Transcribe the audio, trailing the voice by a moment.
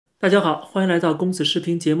大家好，欢迎来到公子视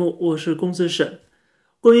频节目，我是公子沈。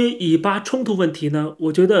关于以巴冲突问题呢，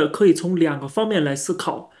我觉得可以从两个方面来思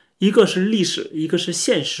考，一个是历史，一个是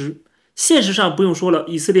现实。现实上不用说了，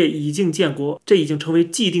以色列已经建国，这已经成为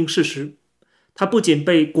既定事实。它不仅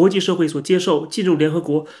被国际社会所接受，进入联合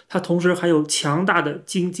国，它同时还有强大的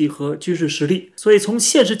经济和军事实力。所以从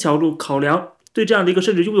现实角度考量，对这样的一个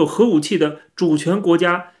甚至拥有核武器的主权国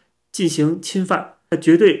家进行侵犯，那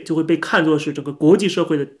绝对就会被看作是整个国际社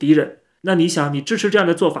会的敌人。那你想，你支持这样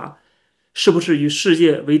的做法，是不是与世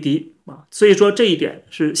界为敌啊？所以说这一点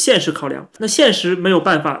是现实考量。那现实没有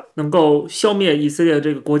办法能够消灭以色列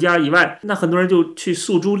这个国家以外，那很多人就去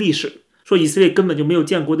诉诸历史，说以色列根本就没有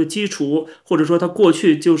建国的基础，或者说他过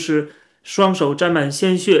去就是双手沾满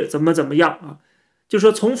鲜血，怎么样啊？就是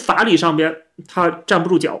说从法理上边他站不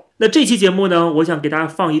住脚。那这期节目呢，我想给大家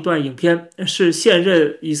放一段影片，是现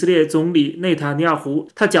任以色列总理内塔尼亚胡，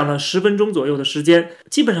他讲了10分钟左右的时间，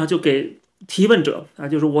基本上就给提问者啊，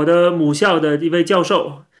就是我的母校的一位教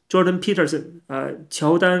授 Jordan Peterson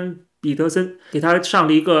乔丹彼得森，给他上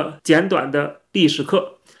了一个简短的历史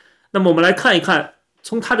课。那么我们来看一看，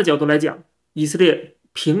从他的角度来讲，以色列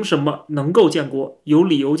凭什么能够建国，有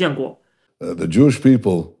理由建国。The Jewish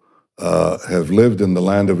people have lived in the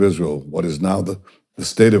land of Israel, what is now the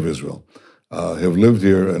state of Israel, have lived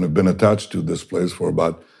here and have been attached to this place for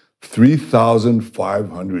about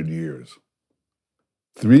 3,500 years.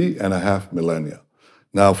 3.5 millennia.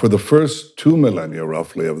 Now, for the first 2 millennia,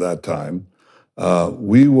 roughly, of that time,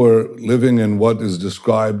 we were living in what is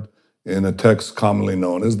described in a text commonly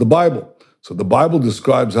known as the Bible. So the Bible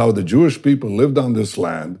describes how the Jewish people lived on this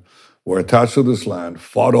land, were attached to this land,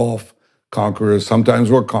 fought off conquerors, sometimes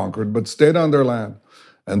were conquered, but stayed on their land.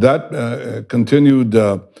 And that continued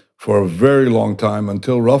for a very long time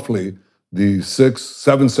until roughly the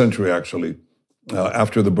 7th century, actually,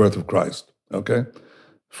 after the birth of Christ, okay?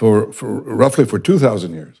 For roughly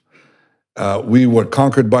 2,000 years. We were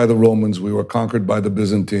conquered by the Romans, we were conquered by the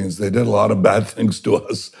Byzantines. They did a lot of bad things to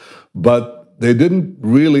us, but they didn't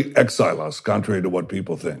really exile us, contrary to what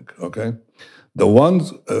people think, okay? The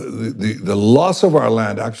loss of our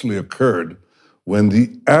land actually occurred when the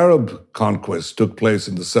Arab conquest took place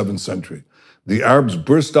in the 7th century. The Arabs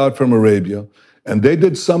burst out from Arabia, and they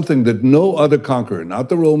did something that no other conqueror, not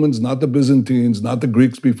the Romans, not the Byzantines, not the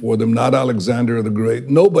Greeks before them, not Alexander the Great,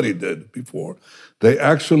 nobody did before. They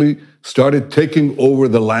actually started taking over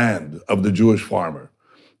the land of the Jewish farmer.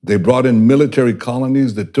 They brought in military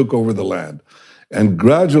colonies that took over the land. And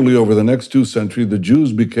gradually, over the next 2 centuries, the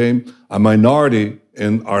Jews became a minority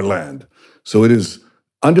in our land. So it is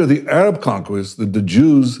under the Arab conquest that the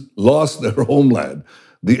Jews lost their homeland.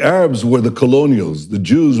 The Arabs were the colonials. The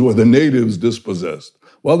Jews were the natives dispossessed.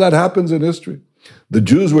 Well, that happens in history. The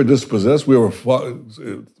Jews were dispossessed. We were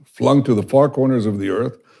flung to the far corners of the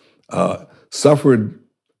earth, suffered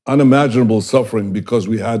unimaginable suffering because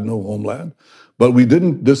we had no homeland. But we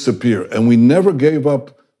didn't disappear, and we never gave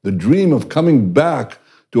up the dream of coming back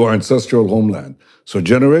to our ancestral homeland. So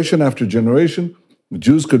generation after generation, the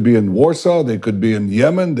Jews could be in Warsaw, they could be in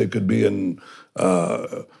Yemen, they could be in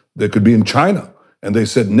China. And they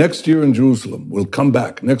said, next year in Jerusalem, we'll come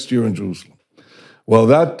back next year in Jerusalem. Well,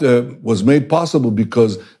 that was made possible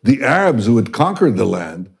because the Arabs who had conquered the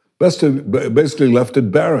land basically left it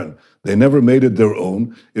barren. They never made it their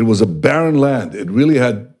own. It was a barren land. It really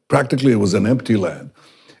had, practically, it was an empty land.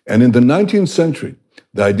 And in the 19th century,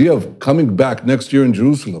 the idea of coming back next year in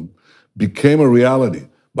Jerusalem became a reality.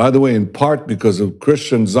 By the way, in part because of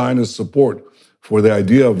Christian Zionist support for the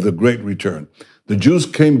idea of the Great Return. The Jews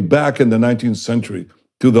came back in the 19th century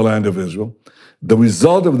to the land of Israel. The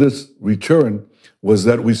result of this return was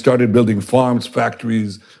that we started building farms,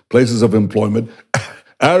 factories, places of employment.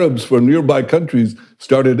 Arabs from nearby countries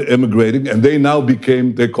started immigrating, and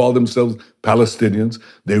they call themselves Palestinians.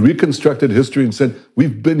 They reconstructed history and said,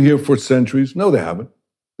 we've been here for centuries. No, they haven't.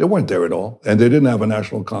 They weren't there at all, and they didn't have a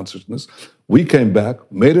national consciousness. We came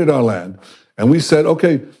back, made it our land, and we said,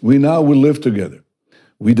 okay, we now will live together.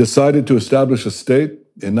 We decided to establish a state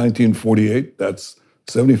in 1948, that's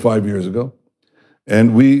 75 years ago,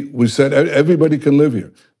 and we said, everybody can live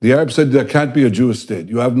here. The Arabs said, there can't be a Jewish state.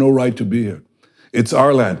 You have no right to be here. It's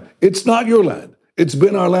our land. It's not your land. It's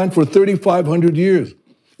been our land for 3,500 years.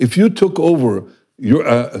 If you took over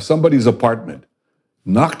somebody's apartment,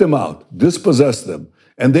 knocked them out, dispossessed them,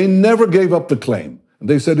 and they never gave up the claim.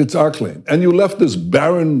 They said, it's our claim. And you left this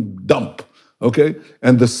barren dump, okay?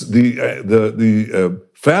 And the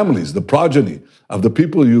families, the progeny of the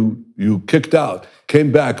people you kicked out,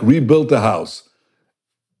 came back, rebuilt the house.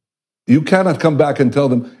 You cannot come back and tell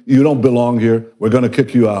them, you don't belong here, we're going to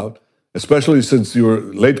kick you out, especially since you're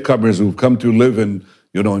latecomers who've come to live in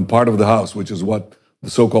in part of the house, which is what the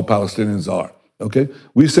so-called Palestinians are. Okay?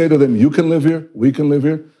 We say to them, you can live here, we can live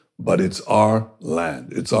here, but it's our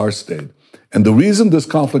land, it's our state. And the reason this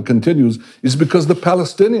conflict continues is because the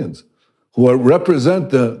Palestinians, who represent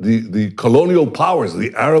the colonial powers,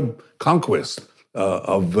 the Arab conquest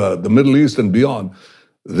of the Middle East and beyond,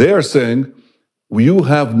 they are saying, you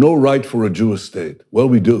have no right for a Jewish state. Well,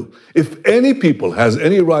 we do. If any people has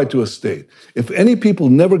any right to a state, if any people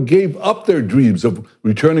never gave up their dreams of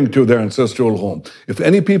returning to their ancestral home, if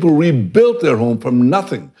any people rebuilt their home from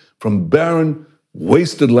nothing, from barren,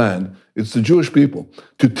 wasted land, it's the Jewish people.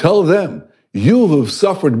 To tell them, you have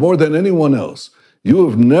suffered more than anyone else. You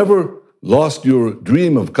have never lost your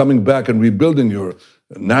dream of coming back and rebuilding your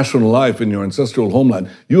national life in your ancestral homeland.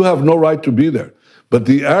 You have no right to be there. But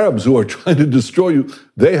the Arabs who are trying to destroy you,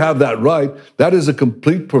 they have that right. That is a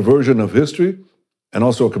complete perversion of history and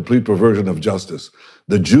also a complete perversion of justice.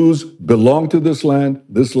 The Jews belong to this land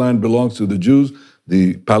belongs to the Jews.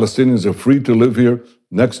 The Palestinians are free to live here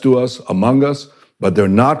next to us, among us, but they're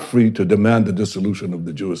not free to demand the dissolution of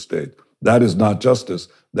the Jewish state. That is not justice,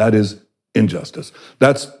 that is injustice.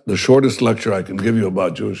 That's the shortest lecture I can give you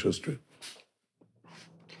about Jewish history.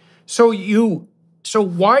 So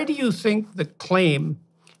why do you think the claim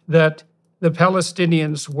that the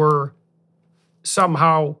Palestinians were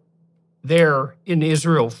somehow there in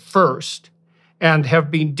Israel first and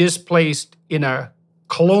have been displaced in a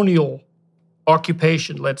colonial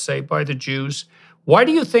occupation, let's say, by the Jews, why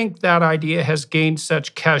do you think that idea has gained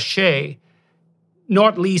such cachet,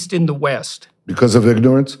 not least in the West? Because of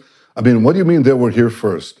ignorance? I mean, what do you mean they were here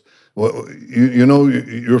first? Well,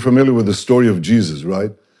 you're familiar with the story of Jesus,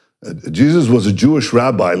 right? Jesus was a Jewish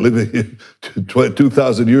rabbi living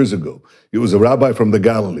 2,000 years ago. He was a rabbi from the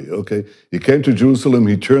Galilee, okay? He came to Jerusalem,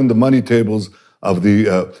 he turned the money tables of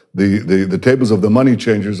the tables of the money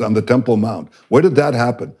changers on the Temple Mount. Where did that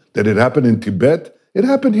happen? Did it happen in Tibet? It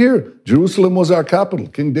happened here. Jerusalem was our capital.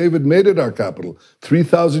 King David made it our capital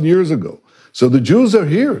 3,000 years ago. So the Jews are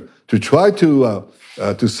here. To try to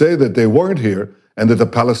say that they weren't here and that the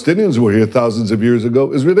Palestinians were here thousands of years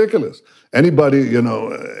ago is ridiculous. Anybody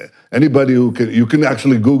who can, you can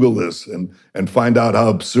actually Google this and find out how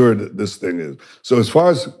absurd this thing is. So as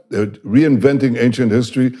far as reinventing ancient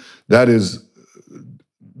history, that is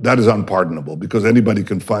unpardonable, because anybody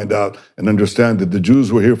can find out and understand that the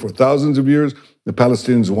Jews were here for thousands of years, the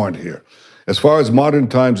Palestinians weren't here. As far as modern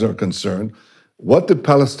times are concerned, what the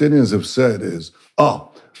Palestinians have said is,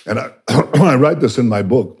 and I write this in my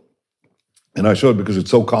book, and I show it because it's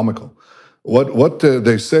so comical. What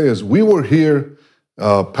they say is, we were here,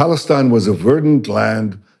 Palestine was a verdant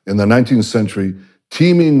land in the 19th century,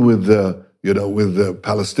 teeming with the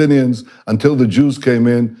Palestinians, until the Jews came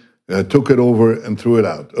in, took it over and threw it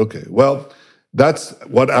out. Okay, well, that's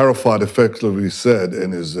what Arafat effectively said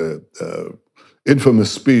in his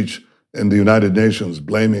infamous speech in the United Nations,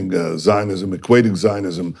 blaming Zionism, equating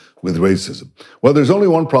Zionism with racism. Well, there's only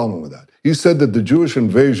one problem with that. He said that the Jewish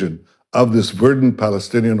invasion of this verdant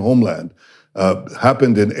Palestinian homeland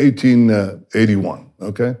happened in 1881,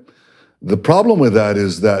 okay? The problem with that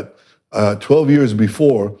is that 12 years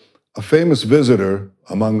before, a famous visitor,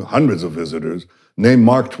 among hundreds of visitors, named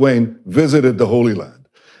Mark Twain, visited the Holy Land.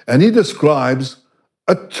 And he describes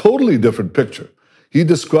a totally different picture. He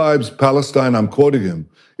describes Palestine, I'm quoting him,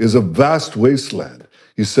 is a vast wasteland.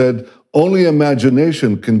 He said, only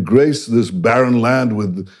imagination can grace this barren land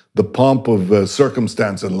with the pomp of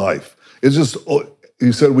circumstance and life. It's just,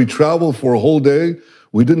 he said, we traveled for a whole day.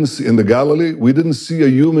 We didn't see, in the Galilee, we didn't see a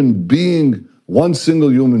human being, one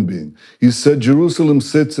single human being. He said, Jerusalem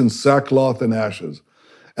sits in sackcloth and ashes.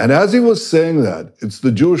 And as he was saying that, it's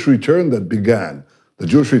the Jewish return that began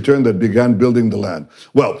building the land.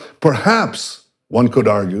 Well, perhaps one could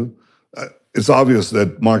argue, it's obvious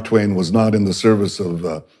that Mark Twain was not in the service of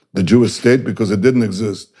the Jewish state because it didn't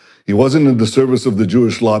exist. He wasn't in the service of the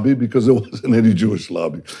Jewish lobby because there wasn't any Jewish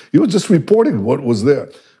lobby. He was just reporting what was there.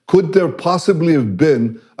 Could there possibly have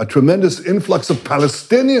been a tremendous influx of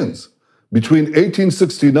Palestinians between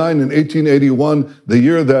 1869 and 1881, the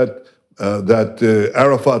year that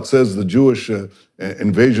Arafat says the Jewish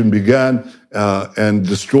invasion began and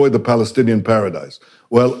destroyed the Palestinian paradise?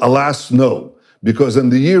 Well, alas, no. Because in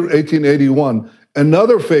the year 1881,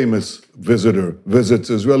 another famous visitor visits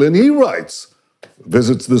Israel, and he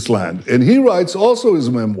visits this land, and he writes also his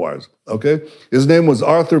memoirs, okay? His name was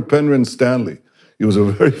Arthur Penrhyn Stanley. He was a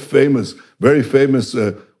very famous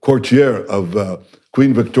courtier of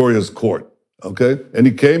Queen Victoria's court, okay? And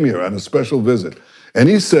he came here on a special visit. And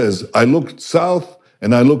he says, I looked south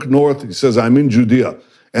and I looked north. He says, I'm in Judea,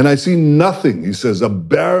 and I see nothing. He says, a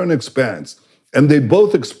barren expanse. And they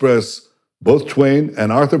both express both Twain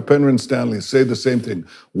and Arthur Penryn Stanley say the same thing.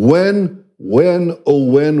 When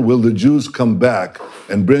will the Jews come back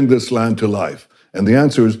and bring this land to life? And the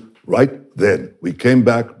answer is right then. We came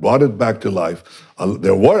back, brought it back to life.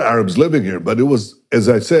 There were Arabs living here, but it was, as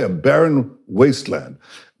I say, a barren wasteland.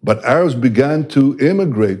 But Arabs began to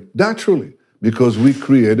immigrate naturally because we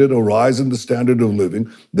created a rise in the standard of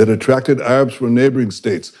living that attracted Arabs from neighboring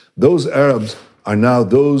states. Those Arabs are now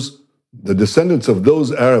the descendants of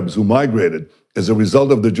those Arabs who migrated as a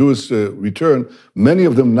result of the Jewish return. Many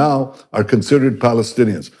of them now are considered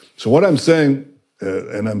Palestinians. So what I'm saying,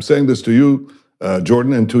 and I'm saying this to you,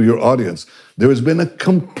 Jordan, and to your audience, there has been a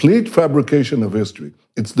complete fabrication of history.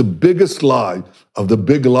 It's the biggest lie of the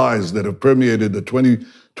big lies that have permeated the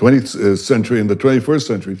 20th century and the 21st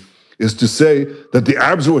century, is to say that the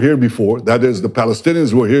Arabs were here before, that is, the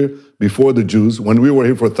Palestinians were here before the Jews, when we were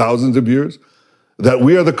here for thousands of years, that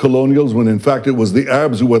we are the colonials, when in fact it was the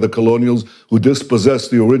Arabs who were the colonials who dispossessed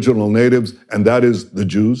the original natives, and that is the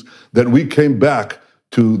Jews, that we came back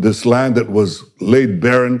to this land that was laid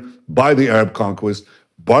barren by the Arab conquest,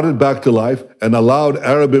 brought it back to life, and allowed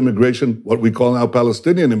Arab immigration, what we call now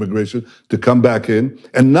Palestinian immigration, to come back in.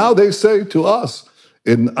 And now they say to us,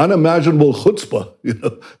 in unimaginable chutzpah,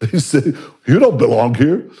 they say, you don't belong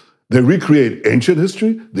here. They recreate ancient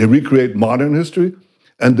history, they recreate modern history,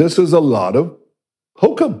 and this is a lot of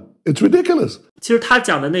hokum. It's ridiculous. 其实他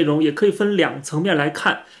讲的内容也可以分两层面来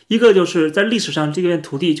看，一个就是在历史上这片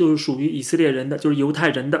土地就是属于以色列人的，就是犹太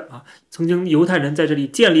人的啊，曾经犹太人在这里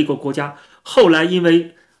建立过国家，后来因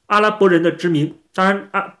为阿拉伯人的殖民，当然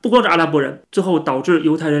不光是阿拉伯人，最后导致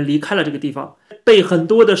犹太人离开了这个地方，被很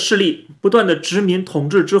多的势力不断的殖民统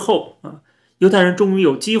治之后啊，犹太人终于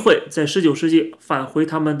有机会在19世纪返回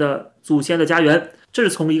他们的祖先的家园，这是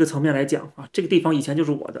从一个层面来讲啊，这个地方以前就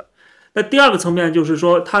是我的。那第二个层面就是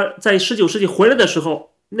说，他在19世纪回来的时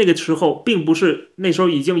候，那个时候并不是那时候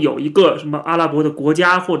已经有一个什么阿拉伯的国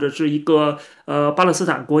家或者是一个巴勒斯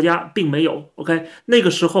坦国家，并没有。OK， 那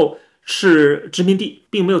个时候是殖民地，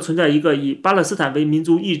并没有存在一个以巴勒斯坦为民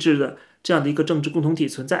族意志的这样的一个政治共同体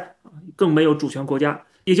存在，更没有主权国家，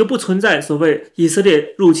也就不存在所谓以色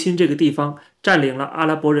列入侵这个地方，占领了阿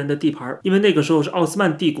拉伯人的地盘，因为那个时候是奥斯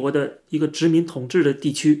曼帝国的一个殖民统治的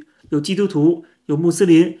地区，有基督徒，有穆斯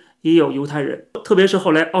林，也有犹太人，特别是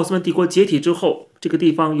后来奥斯曼帝国解体之后，这个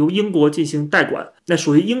地方由英国进行代管，那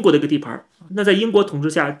属于英国的一个地盘。那在英国统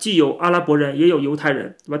治下，既有阿拉伯人，也有犹太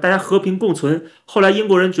人，对吧？大家和平共存。后来英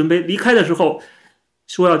国人准备离开的时候，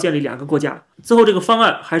说要建立两个国家，最后这个方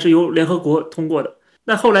案还是由联合国通过的。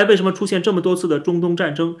那后来为什么出现这么多次的中东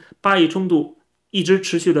战争、巴以冲突，一直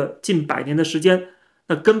持续了近100年的时间？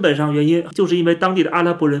那根本上原因就是因为当地的阿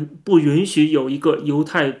拉伯人不允许有一个犹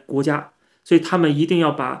太国家，所以他们一定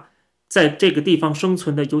要把在这个地方生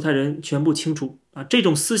存的犹太人全部清除啊！这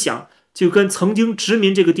种思想就跟曾经殖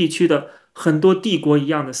民这个地区的很多帝国一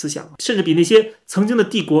样的思想，甚至比那些曾经的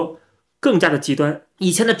帝国更加的极端。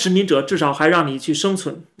以前的殖民者至少还让你去生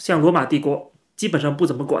存，像罗马帝国基本上不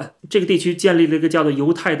怎么管。这个地区建立了一个叫做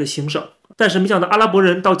犹太的行省，但是没想到阿拉伯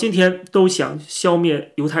人到今天都想消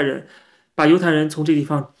灭犹太人，把犹太人从这地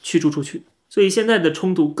方驱逐出去。所以现在的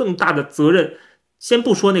冲突更大的责任，先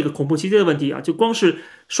不说那个恐怖袭击的问题啊，就光是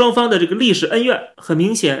双方的这个历史恩怨，很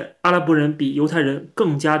明显阿拉伯人比犹太人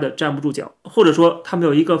更加的站不住脚，或者说他们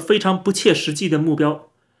有一个非常不切实际的目标，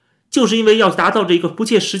就是因为要达到这个不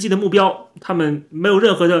切实际的目标，他们没有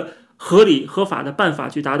任何的合理合法的办法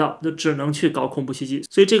去达到，就只能去搞恐怖袭击。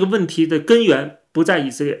所以这个问题的根源不在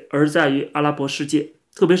以色列，而在于阿拉伯世界，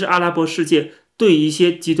特别是阿拉伯世界对一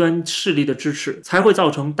些极端势力的支持，才会造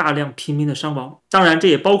成大量平民的伤亡。当然这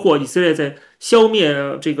也包括以色列在消灭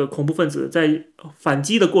这个恐怖分子，在反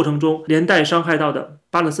击的过程中连带伤害到的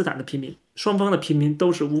巴勒斯坦的平民，双方的平民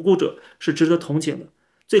都是无辜者，是值得同情的。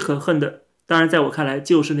最可恨的当然在我看来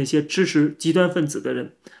就是那些支持极端分子的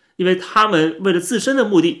人，因为他们为了自身的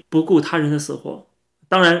目的不顾他人的死活。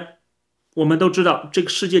当然我们都知道这个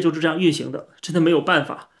世界就是这样运行的，真的没有办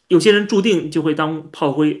法，有些人注定就会当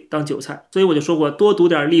炮灰当韭菜。所以我就说过，多读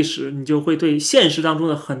点历史，你就会对现实当中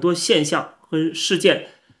的很多现象和事件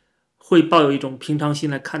会抱有一种平常心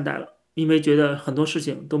来看待了，因为觉得很多事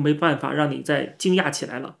情都没办法让你再惊讶起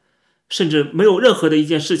来了，甚至没有任何的一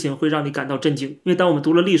件事情会让你感到震惊。因为当我们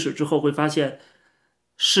读了历史之后，会发现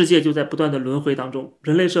世界就在不断的轮回当中，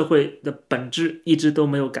人类社会的本质一直都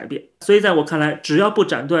没有改变。所以在我看来，只要不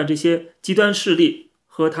斩断这些极端势力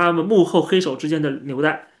和他们幕后黑手之间的纽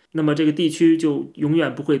带，那么这个地区就永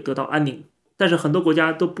远不会得到安宁。但是很多国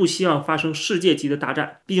家都不希望发生世界级的大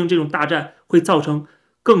战，毕竟这种大战会造成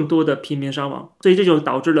更多的平民伤亡，所以这就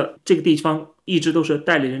导致了这个地方一直都是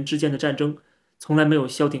代理人之间的战争，从来没有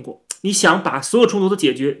消停过。你想把所有冲突都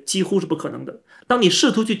解决，几乎是不可能的。当你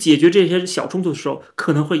试图去解决这些小冲突的时候，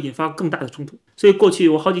可能会引发更大的冲突。所以过去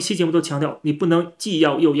我好几期节目都强调，你不能既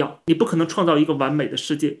要又要，你不可能创造一个完美的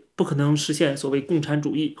世界，不可能实现所谓共产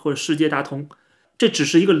主义或者世界大同，这只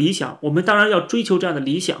是一个理想。我们当然要追求这样的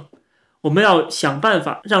理想，我们要想办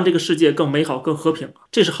法让这个世界更美好、更和平，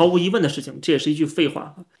这是毫无疑问的事情，这也是一句废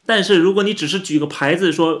话。但是如果你只是举个牌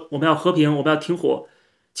子说我们要和平，我们要停火，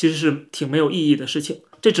其实是挺没有意义的事情。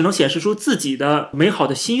这只能显示出自己的美好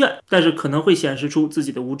的心愿，但是可能会显示出自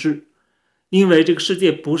己的无知，因为这个世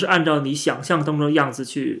界不是按照你想象当中的样子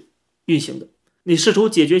去运行的。你试图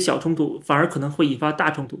解决小冲突，反而可能会引发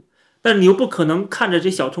大冲突，但是你又不可能看着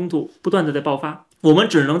这小冲突不断的在爆发。我们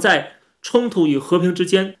只能在冲突与和平之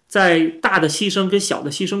间，在大的牺牲跟小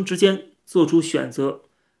的牺牲之间做出选择，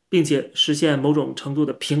并且实现某种程度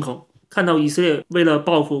的平衡。看到以色列为了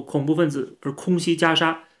报复恐怖分子而空袭加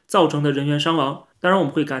沙造成的人员伤亡，当然我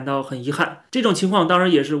们会感到很遗憾，这种情况当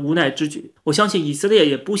然也是无奈之举。我相信以色列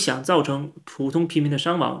也不想造成普通平民的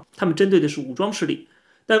伤亡，他们针对的是武装势力，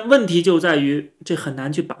但问题就在于这很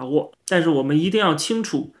难去把握。但是我们一定要清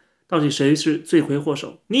楚到底谁是罪魁祸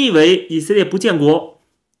首。你以为以色列不建国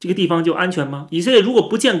这个地方就安全吗？以色列如果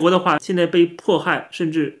不建国的话，现在被迫害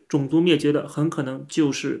甚至种族灭绝的很可能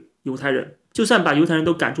就是犹太人。就算把犹太人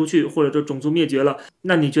都赶出去，或者说种族灭绝了，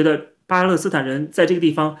那你觉得巴勒斯坦人在这个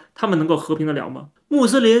地方他们能够和平得了吗？穆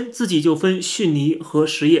斯林自己就分逊尼和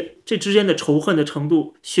什叶，这之间的仇恨的程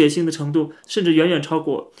度、血腥的程度甚至远远超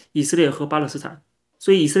过以色列和巴勒斯坦。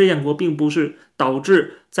所以以色列建国并不是导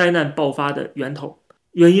致灾难爆发的源头，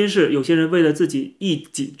原因是有些人为了自己一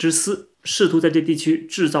己之私，试图在这地区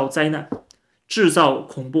制造灾难、制造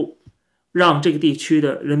恐怖，让这个地区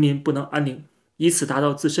的人民不能安宁，以此达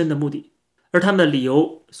到自身的目的。而他们的理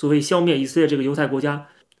由，所谓消灭以色列这个犹太国家，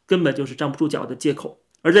根本就是站不住脚的借口。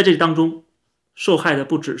而在这当中，受害的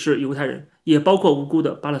不只是犹太人，也包括无辜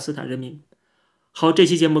的巴勒斯坦人民。好，这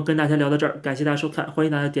期节目跟大家聊到这儿，感谢大家收看，欢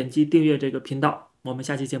迎大家点击订阅这个频道，我们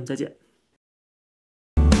下期节目再见。